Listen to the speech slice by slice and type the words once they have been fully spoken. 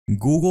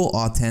Google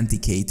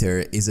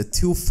Authenticator is a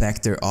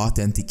two-factor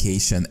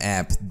authentication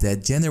app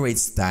that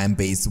generates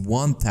time-based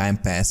one-time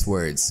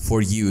passwords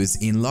for use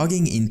in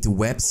logging into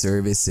web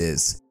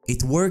services.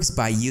 It works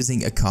by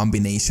using a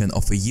combination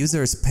of a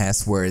user's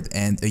password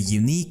and a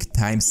unique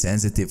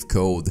time-sensitive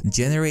code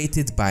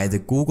generated by the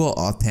Google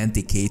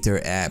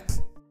Authenticator app.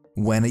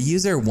 When a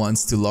user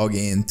wants to log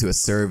in to a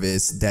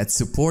service that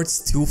supports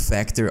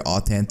two-factor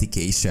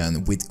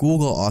authentication with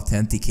Google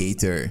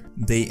Authenticator,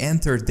 they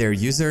enter their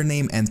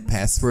username and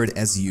password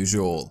as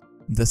usual.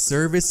 The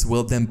service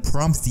will then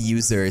prompt the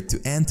user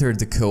to enter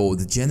the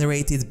code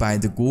generated by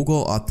the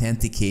Google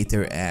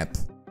Authenticator app.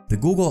 The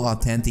Google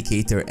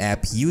Authenticator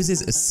app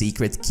uses a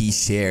secret key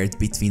shared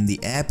between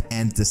the app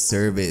and the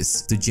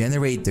service to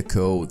generate the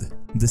code.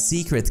 The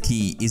secret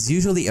key is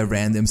usually a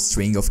random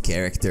string of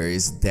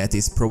characters that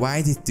is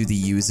provided to the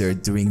user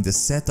during the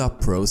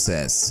setup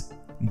process.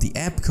 The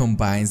app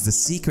combines the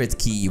secret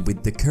key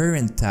with the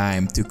current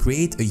time to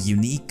create a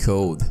unique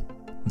code.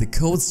 The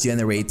codes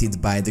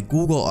generated by the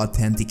Google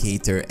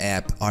Authenticator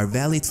app are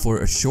valid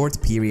for a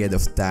short period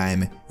of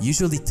time,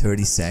 usually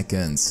 30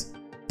 seconds.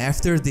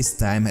 After this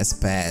time has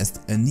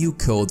passed, a new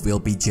code will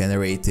be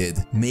generated,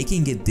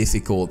 making it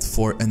difficult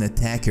for an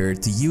attacker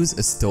to use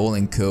a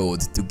stolen code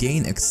to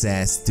gain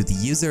access to the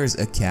user's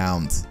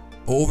account.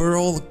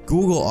 Overall,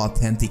 Google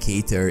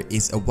Authenticator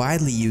is a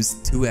widely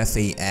used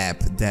 2FA app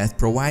that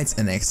provides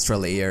an extra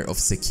layer of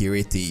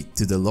security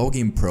to the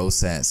login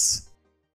process.